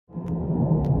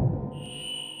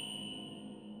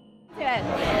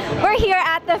Good. We're here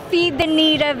at the Feed the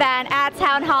Need event at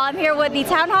Town Hall. I'm here with the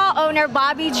Town Hall owner,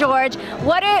 Bobby George.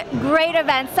 What a great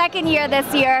event, second year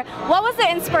this year. What was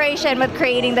the inspiration with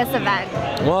creating this event?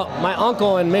 Well, my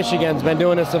uncle in Michigan's been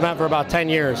doing this event for about 10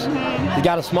 years. He's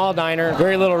got a small diner,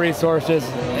 very little resources,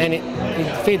 and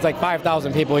he feeds like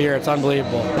 5,000 people a year. It's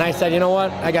unbelievable. And I said, you know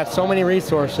what? I got so many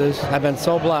resources. I've been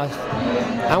so blessed.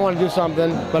 I want to do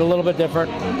something, but a little bit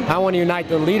different. I want to unite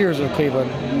the leaders of Cleveland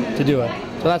to do it.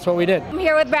 So that's what we did. I'm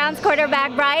here with Browns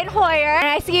quarterback Brian Hoyer, and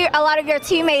I see a lot of your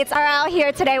teammates are out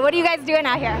here today. What are you guys doing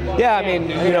out here? Yeah, I mean,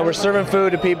 we're serving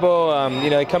food to people.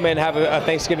 They come in, have a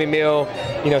Thanksgiving meal,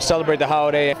 celebrate the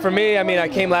holiday. For me, I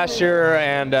came last year,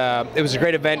 and it was a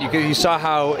great event. You saw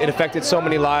how it affected so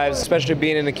many lives, especially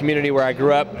being in the community where I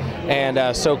grew up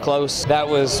and so close. That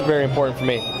was very important for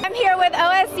me. I'm here with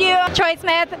OSU, Troy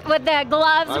Smith with the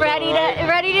gloves, ready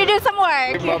to do some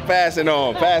work. Passing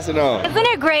on. Isn't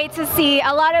it great to see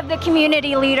a lot of the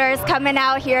community leaders coming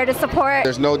out here to support?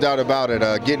 There's no doubt about it.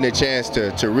 Getting a chance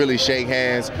to really shake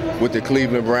hands with the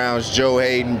Cleveland Browns,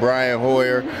 Joe-Haden, Brian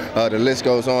Hoyer, the list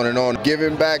goes on and on.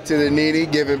 Giving back to the needy,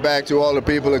 giving back to all the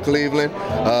people of Cleveland.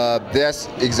 That's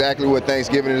exactly what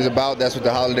Thanksgiving is about. That's what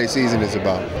the holiday season is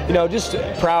about. Just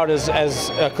proud as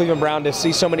a Cleveland Brown to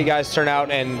see so many guys turn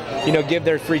out and give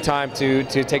their free time to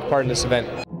take part in this event.